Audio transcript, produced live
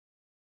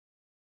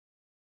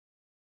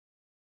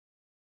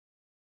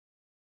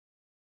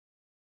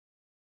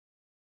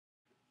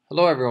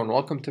Hello everyone,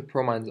 welcome to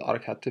Promine's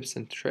AutoCAD tips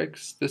and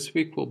tricks. This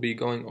week we'll be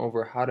going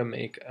over how to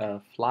make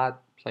a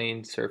flat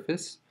plane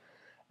surface,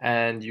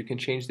 and you can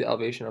change the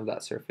elevation of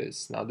that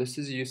surface. Now this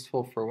is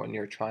useful for when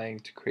you're trying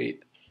to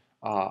create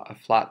a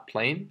flat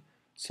plane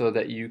so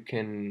that you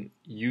can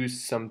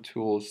use some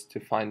tools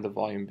to find the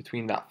volume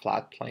between that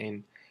flat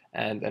plane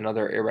and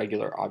another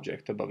irregular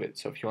object above it.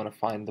 So if you want to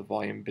find the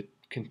volume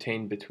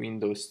contained between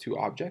those two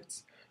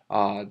objects,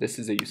 this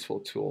is a useful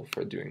tool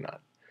for doing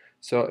that.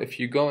 So if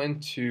you go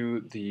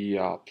into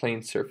the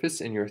plane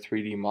surface in your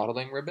 3D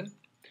modeling ribbon,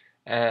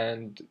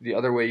 and the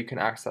other way you can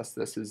access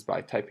this is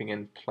by typing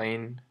in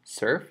plane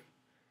surf,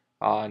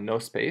 no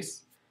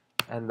space,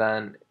 and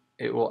then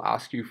it will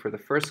ask you for the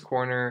first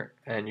corner,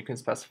 and you can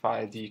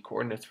specify the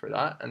coordinates for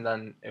that, and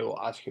then it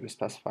will ask you to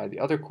specify the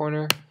other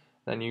corner.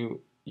 Then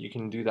you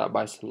can do that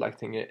by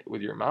selecting it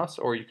with your mouse,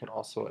 or you can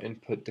also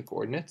input the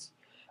coordinates.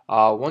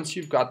 Once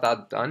you've got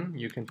that done,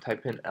 you can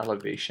type in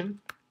elevation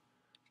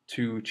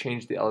to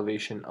change the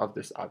elevation of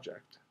this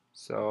object.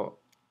 So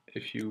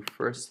if you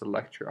first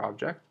select your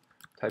object,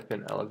 type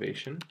in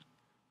elevation,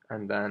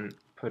 and then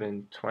put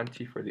in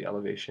 20 for the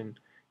elevation,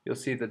 you'll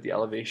see that the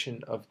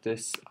elevation of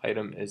this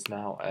item is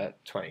now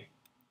at 20.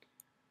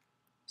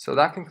 So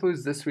that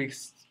concludes this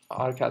week's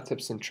AutoCAD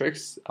tips and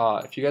tricks.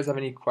 If you guys have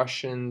any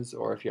questions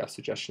or if you have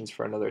suggestions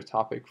for another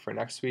topic for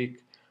next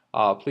week,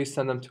 please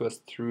send them to us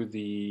through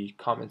the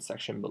comment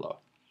section below.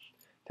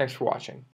 Thanks for watching.